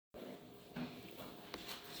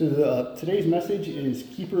So today's message is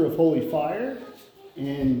Keeper of Holy Fire,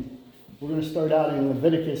 and we're going to start out in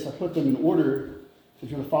Leviticus. I put them in order, so if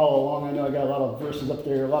you want to follow along. I know I got a lot of verses up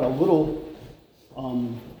there, a lot of little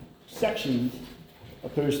sections,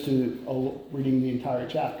 opposed to reading the entire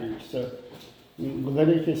chapter. So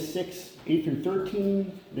Leviticus 6, 8 through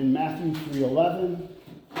 13, then Matthew 3:11,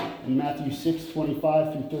 and Matthew 6,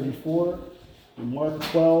 25 through 34, and Mark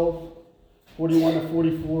 12, 41 to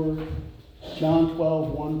 44, John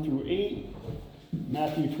 12, 1 through 8,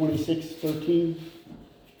 Matthew 26, 13,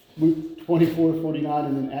 Luke 24, 49,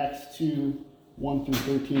 and then Acts 2, 1 through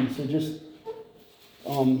 13. So just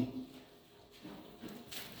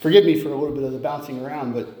forgive me for a little bit of the bouncing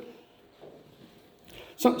around, but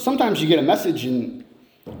sometimes you get a message and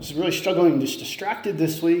I was really struggling, just distracted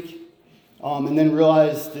this week, and then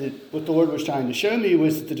realized that what the Lord was trying to show me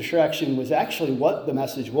was that the distraction was actually what the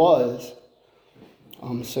message was.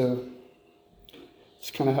 So it's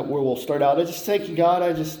kind of where we'll start out. I just thank you, God.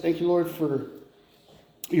 I just thank you, Lord, for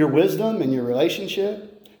your wisdom and your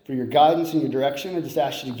relationship, for your guidance and your direction. I just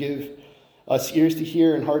ask you to give us ears to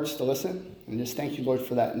hear and hearts to listen. And just thank you, Lord,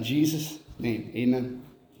 for that. In Jesus' name, amen.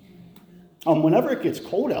 Whenever it gets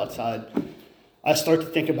cold outside, I start to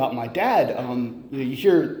think about my dad. You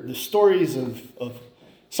hear the stories of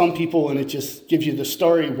some people, and it just gives you the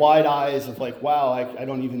starry wide eyes of like, wow, I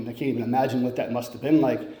can't even imagine what that must have been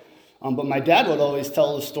like. But my dad would always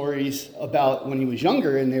tell the stories about when he was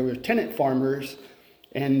younger, and they were tenant farmers,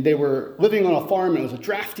 and they were living on a farm. It was a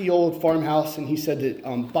drafty old farmhouse, and he said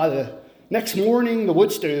that by the next morning, the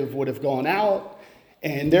wood stove would have gone out,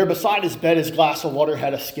 and there beside his bed, his glass of water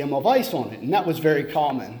had a skim of ice on it, and that was very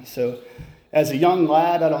common. So as a young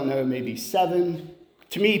lad, I don't know, maybe 7,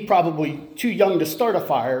 to me, probably too young to start a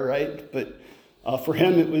fire, right? But for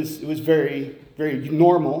him, it was very, very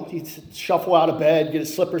normal. He'd shuffle out of bed, get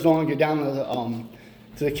his slippers on, get down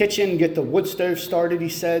to the kitchen, get the wood stove started, he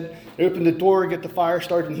said. Open the door, get the fire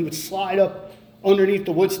started, and he would slide up underneath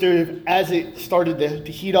the wood stove as it started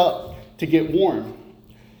to heat up to get warm.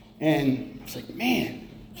 And I was like, man,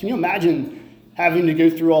 can you imagine having to go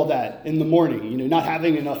through all that in the morning, not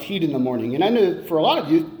having enough heat in the morning? And I know for a lot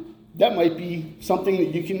of you, that might be something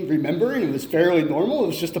that you can remember, and it was fairly normal. It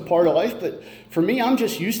was just a part of life. But for me, I'm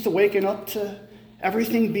just used to waking up to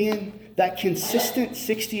everything being that consistent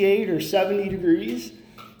 68 or 70 degrees.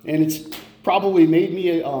 And it's probably made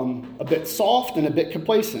me a bit soft and a bit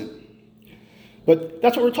complacent. But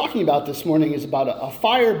that's what we're talking about this morning, is about a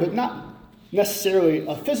fire, but not necessarily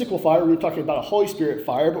a physical fire. We're talking about a Holy Spirit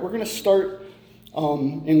fire. But we're going to start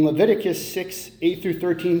in Leviticus 6, 8 through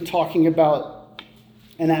 13, talking about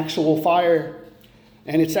an actual fire,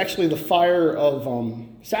 and it's actually the fire of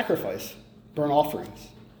sacrifice, burnt offerings.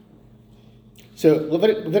 So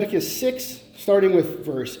Leviticus 6, starting with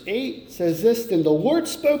verse 8, says this: Then the Lord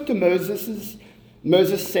spoke to Moses,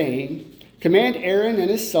 saying, Command Aaron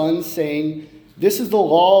and his sons, saying, This is the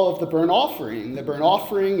law of the burnt offering. The burnt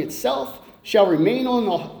offering itself shall remain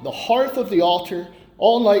on the hearth of the altar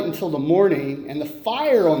all night until the morning, and the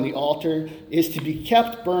fire on the altar is to be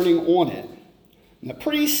kept burning on it. And the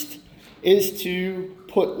priest is to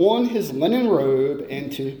put on his linen robe,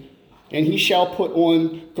 and he shall put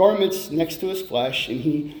on garments next to his flesh, and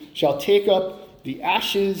he shall take up the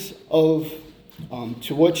ashes of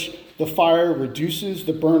to which the fire reduces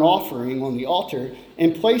the burnt offering on the altar,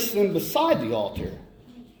 and place them beside the altar.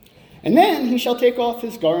 And then he shall take off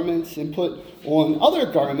his garments and put on other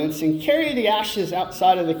garments, and carry the ashes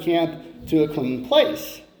outside of the camp to a clean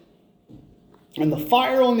place. And the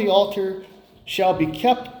fire on the altar shall be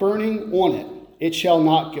kept burning on it. It shall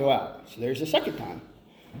not go out. So there's a second time.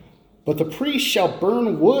 But the priest shall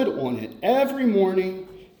burn wood on it every morning,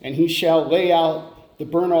 and he shall lay out the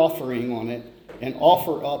burnt offering on it, and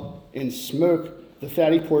offer up in smoke the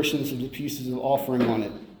fatty portions of the pieces of offering on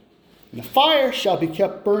it. And the fire shall be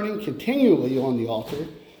kept burning continually on the altar,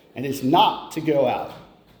 and is not to go out.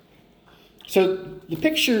 So the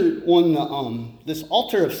picture on this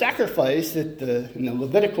altar of sacrifice that the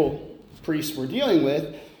Levitical priests were dealing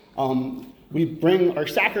with, we bring our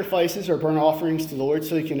sacrifices, our burnt offerings to the Lord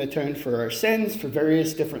so he can atone for our sins, for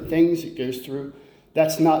various different things it goes through.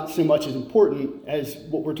 That's not so much as important as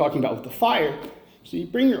what we're talking about with the fire. So you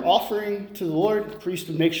bring your offering to the Lord, the priest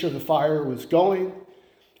would make sure the fire was going,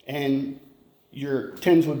 and your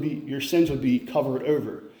sins would be covered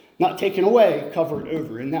over. Not taken away, covered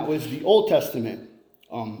over. And that was the Old Testament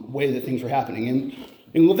way that things were happening. And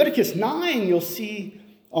in Leviticus 9, you'll see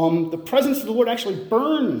the presence of the Lord actually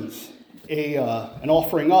burns an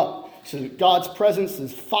offering up. So God's presence,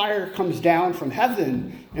 as fire comes down from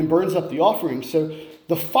heaven and burns up the offering. So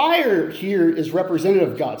the fire here is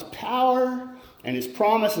representative of God's power, and his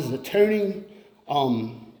promise, his atoning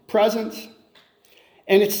presence.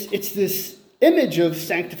 And it's this image of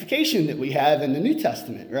sanctification that we have in the New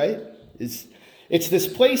Testament, right? It's this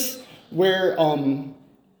place where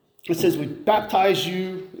it says we baptize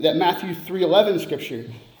you, that Matthew 3:11 scripture.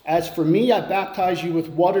 As for me, I baptize you with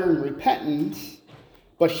water and repentance,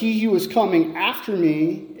 but he who is coming after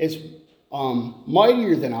me is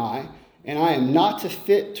mightier than I, and I am not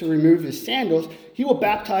fit to remove his sandals. He will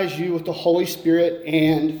baptize you with the Holy Spirit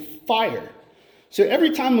and fire. So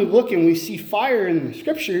every time we look and we see fire in the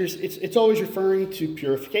scriptures, it's always referring to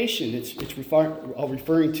purification. It's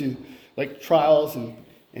referring to like trials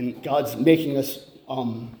and God's making us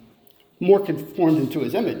more conformed into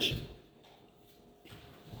his image.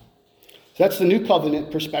 So that's the new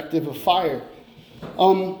covenant perspective of fire.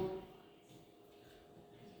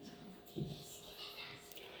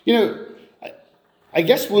 I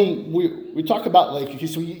guess when we talk about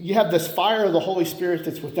so you have this fire of the Holy Spirit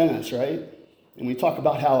that's within us, right? And we talk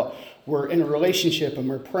about how we're in a relationship and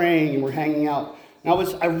we're praying and we're hanging out. And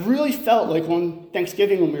I really felt like on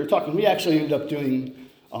Thanksgiving when we were talking, we actually ended up doing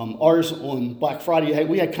ours on Black Friday.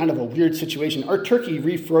 We had kind of a weird situation. Our turkey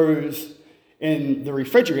refroze in the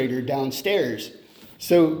refrigerator downstairs.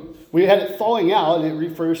 So we had it thawing out and it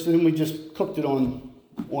refroze, and then we just cooked it on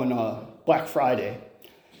Black Friday.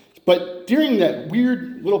 But during that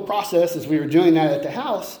weird little process as we were doing that at the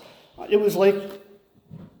house, it was like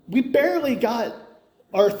we barely got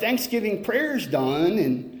our Thanksgiving prayers done,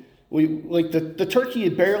 and the turkey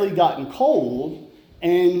had barely gotten cold,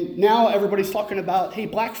 and now everybody's talking about, hey,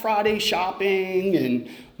 Black Friday shopping, and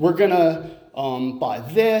we're gonna buy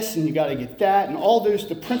this, and you got to get that, and all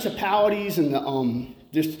the principalities and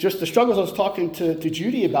just the struggles. I was talking to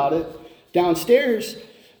Judy about it downstairs.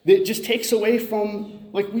 That just takes away from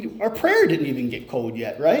our prayer didn't even get cold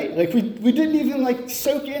yet, right? We didn't even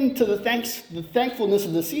soak into the thankfulness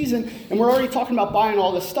of the season, and we're already talking about buying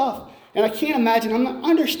all this stuff. And I can't imagine. I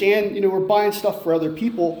understand, we're buying stuff for other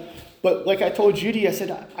people, but like I told Judy, I said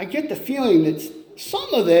I get the feeling that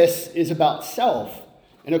some of this is about self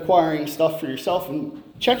and acquiring stuff for yourself and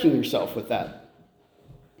checking yourself with that.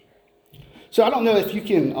 So I don't know if you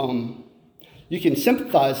can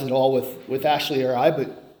sympathize at all with Ashley or I,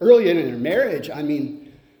 but early in our marriage, I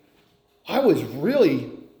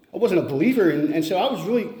wasn't a believer, and so I was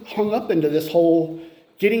really hung up into this whole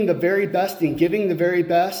getting the very best and giving the very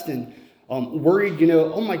best, and worried,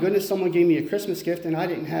 oh my goodness, someone gave me a Christmas gift and I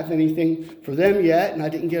didn't have anything for them yet, and I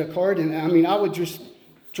didn't get a card, and I would just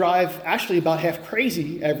drive Ashley about half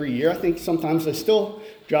crazy every year. I think sometimes I still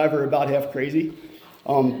drive her about half crazy,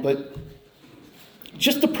 but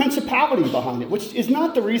just the principality behind it, which is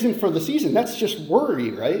not the reason for the season. That's just worry,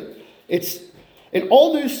 right? And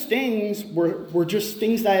all those things were just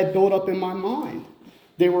things that I had built up in my mind.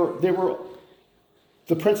 They were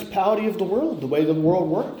the principality of the world, the way the world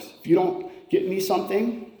works. If you don't get me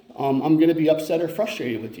something, I'm going to be upset or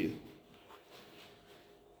frustrated with you.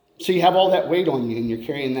 So you have all that weight on you and you're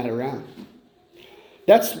carrying that around.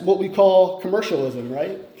 That's what we call commercialism,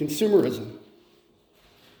 right? Consumerism.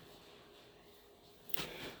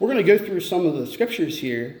 We're going to go through some of the scriptures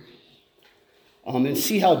here and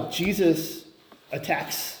see how Jesus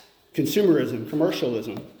attacks consumerism,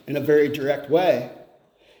 commercialism, in a very direct way.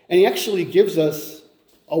 And he actually gives us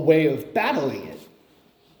a way of battling it,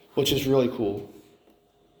 which is really cool.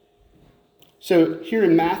 So here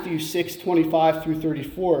in Matthew 6:25 through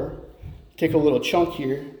 34, take a little chunk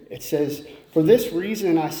here. It says, "For this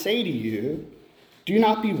reason I say to you, do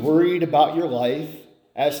not be worried about your life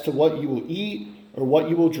as to what you will eat or what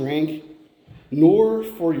you will drink, nor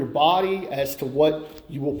for your body as to what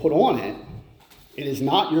you will put on it. It is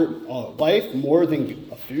not your life more than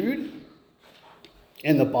food,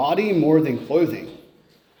 and the body more than clothing."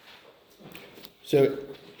 So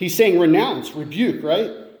he's saying renounce, rebuke,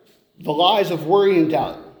 right? The lies of worry and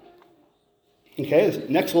doubt. Okay, this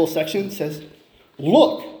next little section says,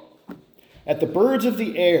 "Look at the birds of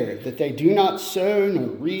the air, that they do not sow nor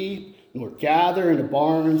reap nor gather into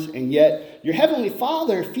barns, and yet your heavenly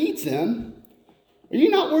Father feeds them. Are you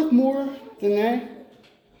not worth more than they?"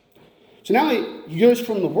 So now he goes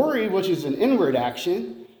from the worry, which is an inward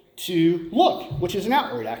action, to look, which is an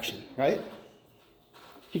outward action, right?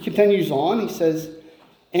 He continues on, he says,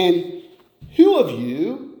 "And who of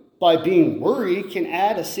you, by being worried, can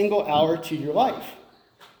add a single hour to your life?"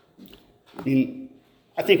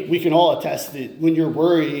 I think we can all attest that when you're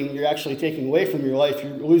worrying, you're actually taking away from your life.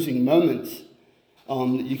 You're losing moments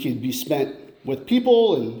that you could be spent with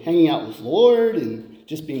people and hanging out with the Lord and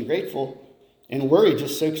just being grateful. And worry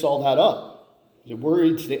just soaks all that up. The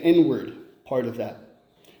worry's the inward part of that.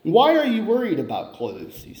 And why are you worried about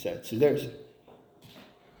clothes, he said. So there's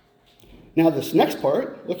Now this next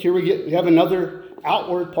part, look here, we have another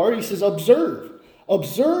outward part. He says, observe.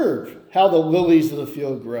 Observe how the lilies of the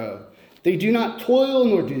field grow. They do not toil,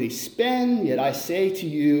 nor do they spin. Yet I say to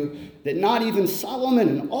you that not even Solomon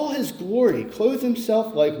in all his glory clothed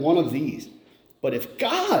himself like one of these. But if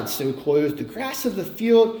God so clothes the grass of the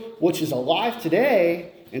field, which is alive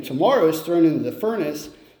today, and tomorrow is thrown into the furnace,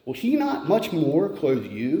 will he not much more clothe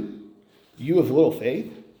you, you of little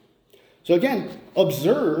faith? So again,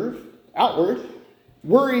 observe outward,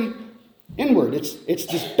 worry inward. It's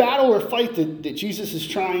this battle or fight that Jesus is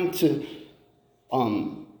trying to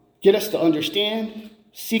get us to understand,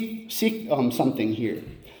 seek something here.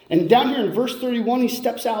 And down here in verse 31, he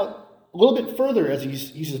steps out a little bit further as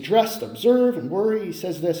he's addressed observe and worry. He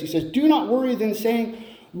says this, he says, do not worry then saying,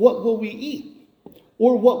 what will we eat?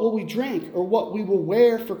 Or what will we drink? Or what we will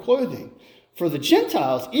wear for clothing? For the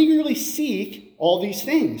Gentiles eagerly seek all these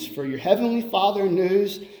things, for your heavenly Father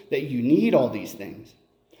knows that you need all these things.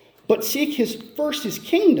 But seek first his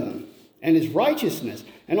kingdom and his righteousness,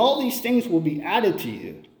 and all these things will be added to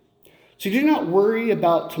you. So do not worry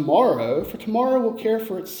about tomorrow, for tomorrow will care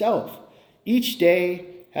for itself. Each day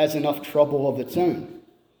has enough trouble of its own.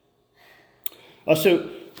 So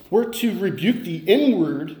we're to rebuke the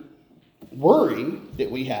inward worry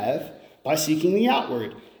that we have by seeking the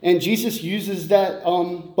outward. And Jesus uses that,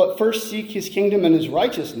 but first seek his kingdom and his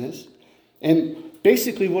righteousness. And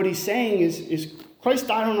basically what he's saying is Christ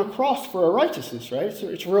died on a cross for our righteousness, right? So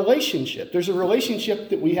it's a relationship. There's a relationship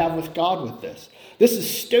that we have with God with this. This is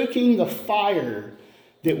stoking the fire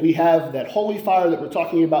that we have, that holy fire that we're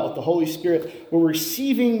talking about with the Holy Spirit. We're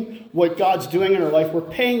receiving what God's doing in our life. We're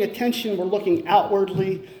paying attention. We're looking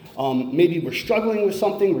outwardly. Maybe we're struggling with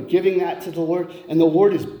something. We're giving that to the Lord. And the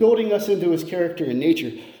Lord is building us into his character and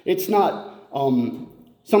nature. It's not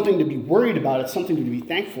something to be worried about. It's something to be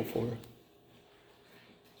thankful for.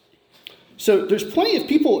 So there's plenty of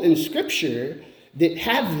people in Scripture that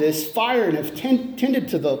have this fire and have tended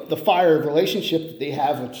to the fire of relationship that they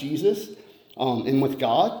have with Jesus and with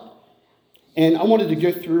God. And I wanted to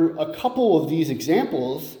go through a couple of these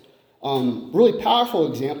examples, really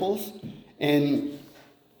powerful examples. And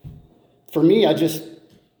for me, I just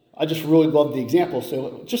really love the example.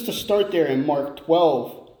 So just to start there in Mark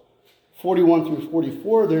 12, 41 through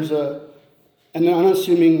 44, there's an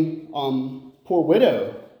unassuming poor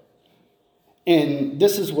widow. And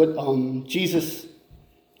this is what Jesus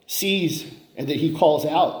sees and that he calls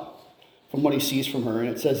out from what he sees from her. And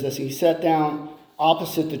it says this, he sat down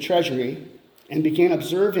opposite the treasury and began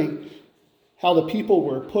observing how the people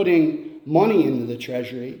were putting money into the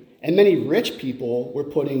treasury, and many rich people were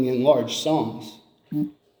putting in large sums.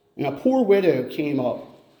 And a poor widow came up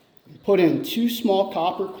and put in 2 small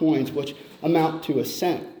copper coins, which amount to 1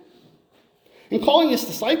 cent. And calling his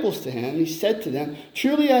disciples to him, he said to them,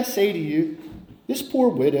 truly I say to you, this poor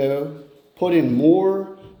widow put in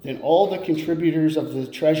more than all the contributors of the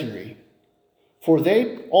treasury, for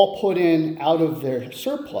they all put in out of their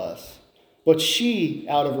surplus, but she,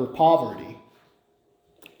 out of her poverty,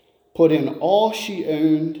 put in all she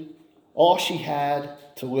owned, all she had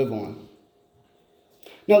to live on.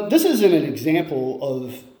 Now, this isn't an example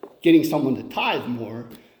of getting someone to tithe more.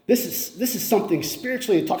 This is something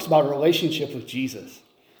spiritually. It talks about a relationship with Jesus.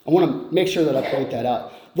 I want to make sure that I point that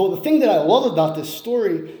out. Though the thing that I love about this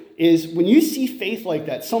story is when you see faith like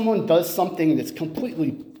that, someone does something that's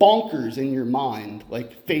completely bonkers in your mind,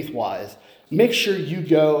 like faith-wise, make sure you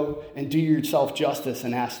go and do yourself justice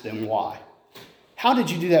and ask them why. How did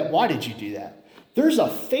you do that? Why did you do that? There's a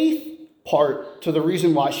faith part to the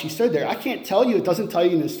reason why she stood there. I can't tell you, it doesn't tell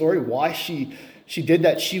you in the story why she did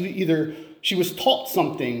that. She was taught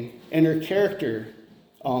something in her character.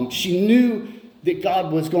 She knew that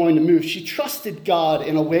God was going to move. She trusted God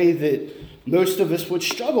in a way that most of us would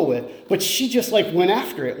struggle with. But she just went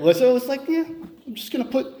after it. So it's yeah, I'm just going to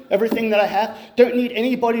put everything that I have. Don't need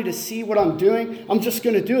anybody to see what I'm doing. I'm just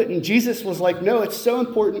going to do it. And Jesus was like, no, it's so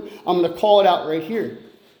important. I'm going to call it out right here.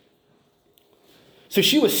 So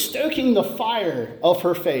she was stoking the fire of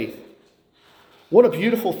her faith. What a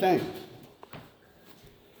beautiful thing.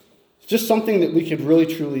 It's just something that we could really,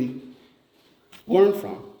 truly learn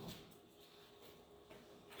from.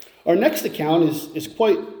 Our next account is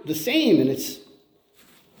quite the same, and it's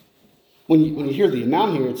when you hear the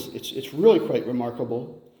amount here, it's really quite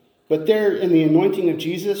remarkable. But there in the anointing of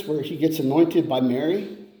Jesus, where he gets anointed by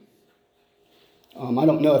Mary, I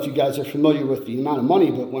don't know if you guys are familiar with the amount of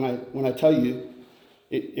money, but when I tell you,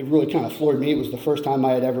 it really kind of floored me. It was the first time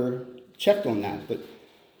I had ever checked on that. But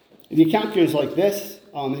the account goes like this.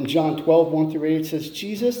 In John 12, 1 through 8, it says,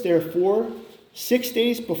 Jesus, therefore, 6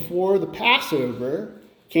 days before the Passover,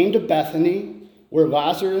 came to Bethany, where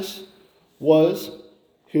Lazarus was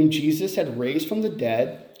whom Jesus had raised from the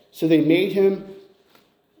dead, so they made him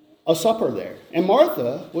a supper there. And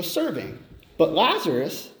Martha was serving, but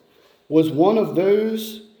Lazarus was one of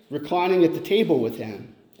those reclining at the table with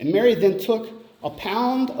him. And Mary then took a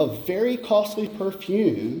pound of very costly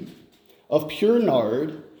perfume of pure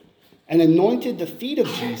nard and anointed the feet of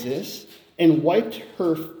Jesus and wiped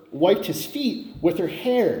his feet with her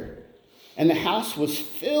hair. And the house was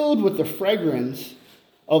filled with the fragrance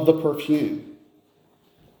of the perfume.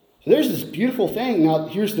 So there's this beautiful thing. Now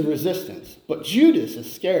here's the resistance. But Judas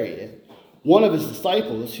Iscariot, one of his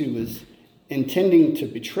disciples who was intending to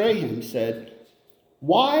betray him, said,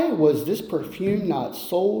 "Why was this perfume not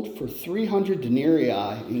sold for 300 denarii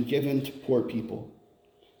and given to poor people?"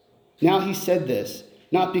 Now he said this,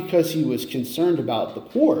 not because he was concerned about the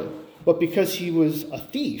poor, but because he was a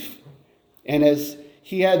thief. And as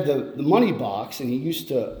he had the money box and he used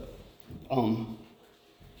to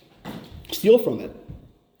steal from it,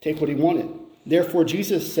 take what he wanted. Therefore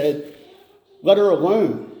Jesus said, "Let her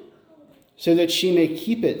alone, so that she may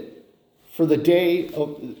keep it for the day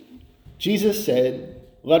of..." Jesus said,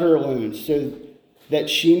 "Let her alone, so that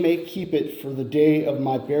she may keep it for the day of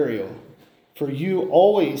my burial. For you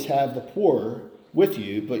always have the poor with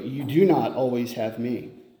you, but you do not always have me."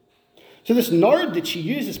 So this nard that she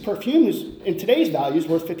used, this perfume, is in today's values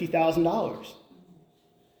worth $50,000.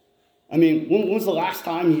 I mean, when was the last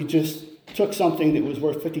time you just took something that was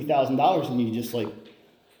worth $50,000 and you just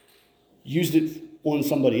used it on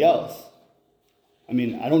somebody else? I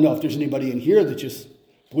mean, I don't know if there's anybody in here that just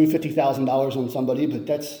blew $50,000 on somebody, but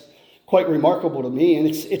that's quite remarkable to me. And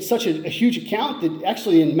it's such a huge account that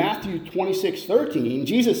actually in Matthew 26:13,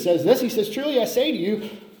 Jesus says this. He says, "Truly I say to you,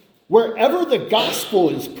 wherever the gospel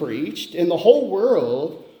is preached in the whole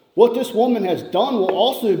world, what this woman has done will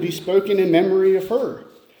also be spoken in memory of her."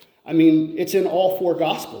 I mean, it's in all four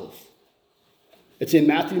gospels. It's in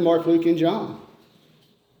Matthew, Mark, Luke, and John.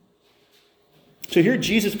 So here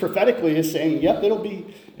Jesus prophetically is saying, yep, it'll be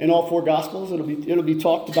in all four gospels. It'll be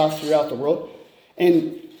talked about throughout the world.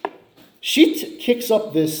 And she kicks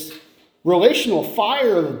up this relational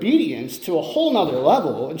fire of obedience to a whole nother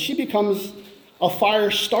level, and she becomes a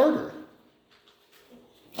fire starter.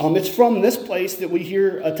 It's from this place that we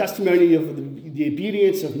hear a testimony of the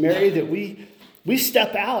obedience of Mary, that we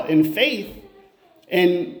step out in faith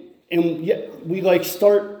and we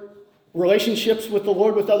start relationships with the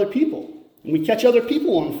Lord with other people. And we catch other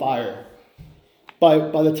people on fire by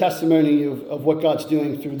the testimony of what God's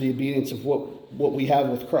doing through the obedience of what we have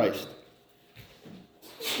with Christ.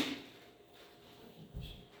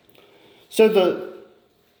 So the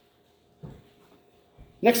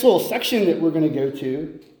next little section that we're going to go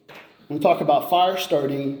to, when we talk about fire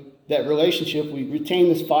starting that relationship, we retain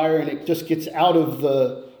this fire and it just gets out of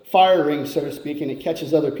the fire ring, so to speak, and it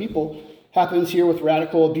catches other people, happens here with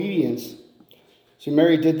radical obedience. So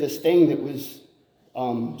Mary did this thing that was,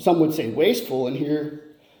 some would say, wasteful, and here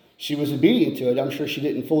she was obedient to it. I'm sure she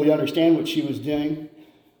didn't fully understand what she was doing,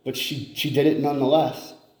 but she did it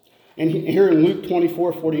nonetheless. And here in Luke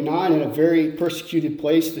 24:49, in a very persecuted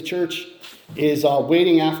place, the church is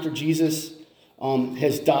waiting after Jesus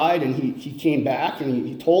has died, and he came back, and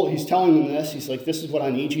he's telling them this. He's like, "This is what I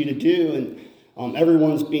need you to do," and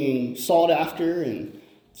everyone's being sought after, and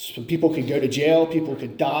so people could go to jail, people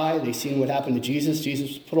could die. They've seen what happened to Jesus. Jesus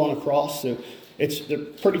was put on a cross, so they're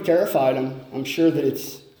pretty terrified. I'm sure that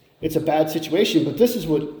it's a bad situation, but this is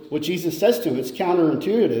what Jesus says to them. It's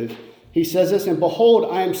counterintuitive. He says this, "And behold,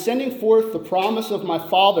 I am sending forth the promise of my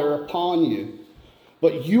Father upon you,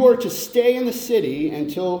 but you are to stay in the city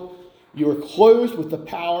until you are clothed with the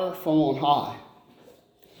power from on high."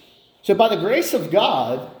 So by the grace of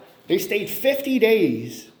God, they stayed 50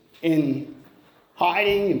 days in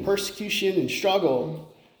hiding and persecution and struggle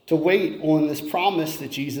to wait on this promise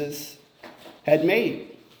that Jesus had made.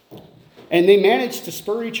 And they managed to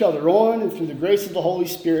spur each other on, and through the grace of the Holy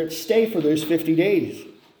Spirit, stay for those 50 days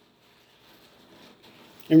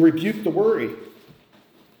and rebuke the worry.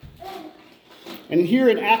 And here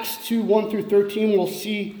in Acts 2:1-13, we'll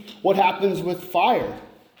see what happens with fire.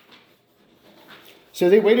 So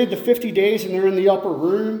they waited the 50 days, and they're in the upper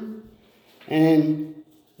room. And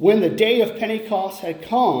when the day of Pentecost had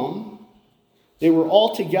come, they were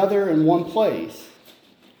all together in one place.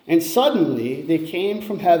 And suddenly there came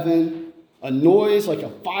from heaven a noise like a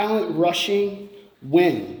violent rushing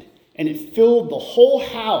wind, and it filled the whole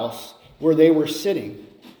house where they were sitting.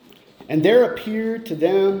 And there appeared to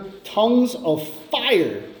them tongues of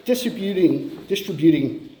fire distributing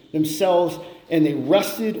themselves, and they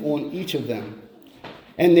rested on each of them.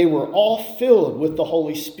 And they were all filled with the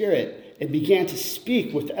Holy Spirit and began to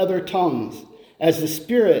speak with other tongues as the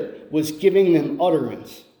Spirit was giving them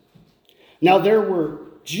utterance. Now there were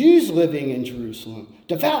Jews living in Jerusalem,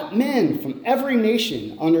 devout men from every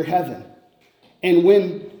nation under heaven. And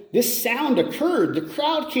when this sound occurred, the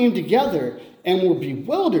crowd came together and were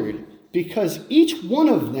bewildered because each one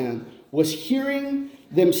of them was hearing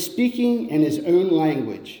them speaking in his own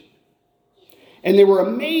language. And they were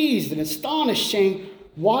amazed and astonished, saying,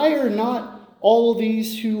 "Why are not all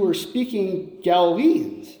these who are speaking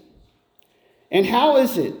Galileans? And how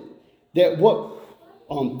is it that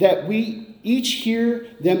that we each hear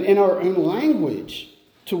them in our own language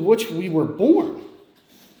to which we were born?"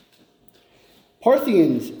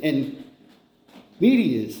 Parthians and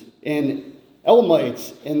Medes and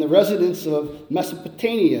Elamites and the residents of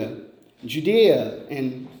Mesopotamia, Judea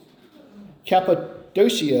and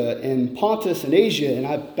Cappadocia and Pontus and Asia, and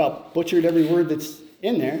I about butchered every word that's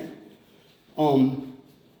in there,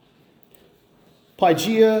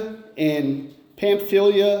 Phrygia and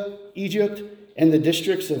Pamphylia, Egypt, and the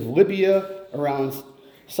districts of Libya around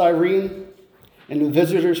Cyrene, and the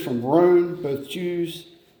visitors from Rome, both Jews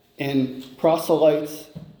and proselytes,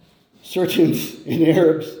 Scythians and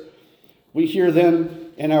Arabs. We hear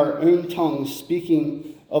them in our own tongues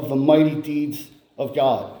speaking of the mighty deeds of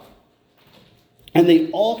God. And they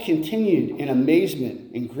all continued in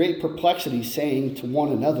amazement and great perplexity, saying to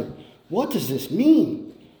one another, "What does this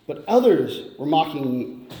mean?" But others were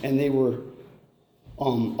mocking, and they were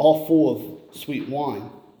all full of sweet wine.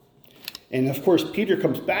 And of course, Peter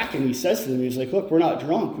comes back and he says to them, he's like, "Look, we're not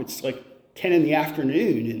drunk. It's like 10 in the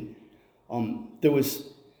afternoon." And there was,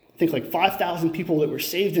 I think, like 5,000 people that were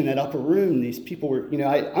saved in that upper room. These people were,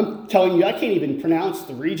 I'm telling you, I can't even pronounce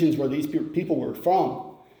the regions where these people were from.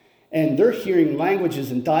 And they're hearing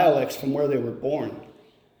languages and dialects from where they were born.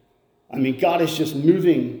 I mean, God is just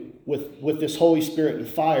moving with this Holy Spirit and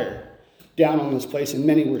fire down on this place, and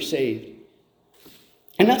many were saved.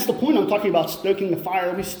 And that's the point I'm talking about, stoking the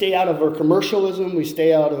fire. We stay out of our commercialism. We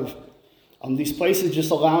stay out of these places,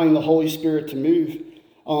 just allowing the Holy Spirit to move.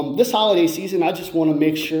 This holiday season, I just want to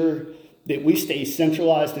make sure that we stay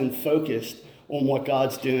centralized and focused on what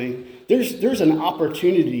God's doing. There's an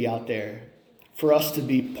opportunity out there for us to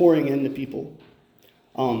be pouring into people.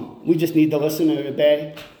 We just need to listen and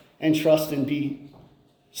obey and trust and be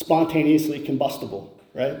spontaneously combustible,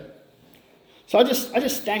 right? So I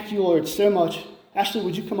just thank you, Lord, so much. Ashley,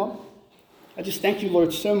 would you come up? I just thank you,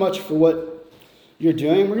 Lord, so much for what you're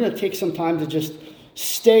doing. We're going to take some time to just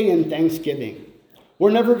stay in Thanksgiving.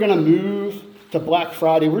 We're never going to move to Black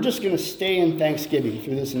Friday. We're just going to stay in Thanksgiving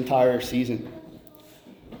through this entire season.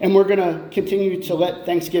 And we're going to continue to let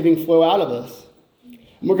Thanksgiving flow out of us.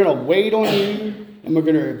 And we're going to wait on you, and we're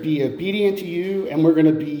going to be obedient to you, and we're going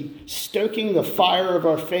to be stoking the fire of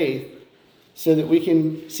our faith so that we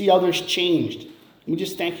can see others changed. We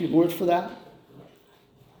just thank you, Lord, for that.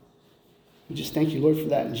 We just thank you, Lord, for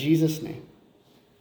that in Jesus' name.